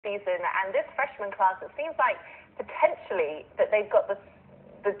season, and this freshman class, it seems like potentially that they've got the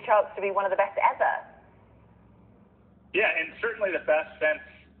chance to be one of the best ever. Yeah, and certainly the best since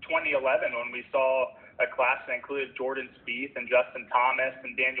 2011 when we saw a class that included Jordan Spieth and Justin Thomas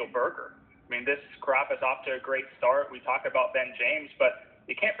and Daniel Berger. I mean, this crop is off to a great start. We talk about Ben James, but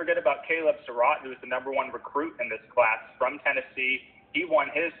you can't forget about Caleb Surratt, who was the #1 recruit in this class from Tennessee. He won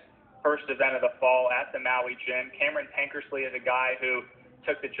his first event of the fall at the Maui Gym. Cameron Tankersley is a guy who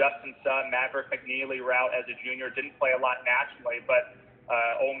took the Justin Sun, Maverick McNeely route as a junior, didn't play a lot nationally, but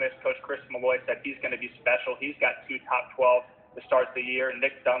Ole Miss coach Chris Malloy said he's going to be special. He's got 2 top 12 to start the year.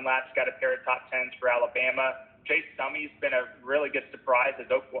 Nick Dunlap's got a pair of top 10s for Alabama. Jay Summey's been a really good surprise as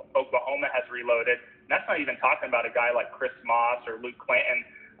Oklahoma has reloaded. And that's not even talking about a guy like Chris Moss or Luke Clanton,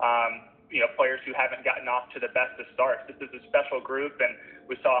 players who haven't gotten off to the best of starts. This is a special group, and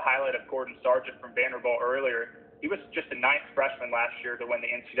we saw a highlight of Gordon Sargent from Vanderbilt earlier. He was just a 9th freshman last year to win the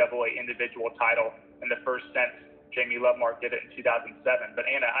NCAA individual title, and the first since Jamie Lovemark did it in 2007. But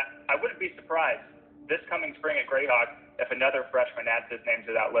Anna, I wouldn't be surprised this coming spring at Greyhawk if another freshman adds his name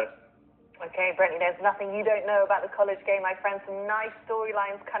to that list. Okay, Brittany, there's nothing you don't know about the college game, my friend. Some nice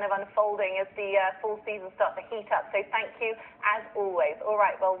storylines kind of unfolding as the full season starts to heat up. So thank you, as always. All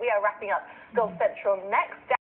right, well, we are wrapping up Golf Central next.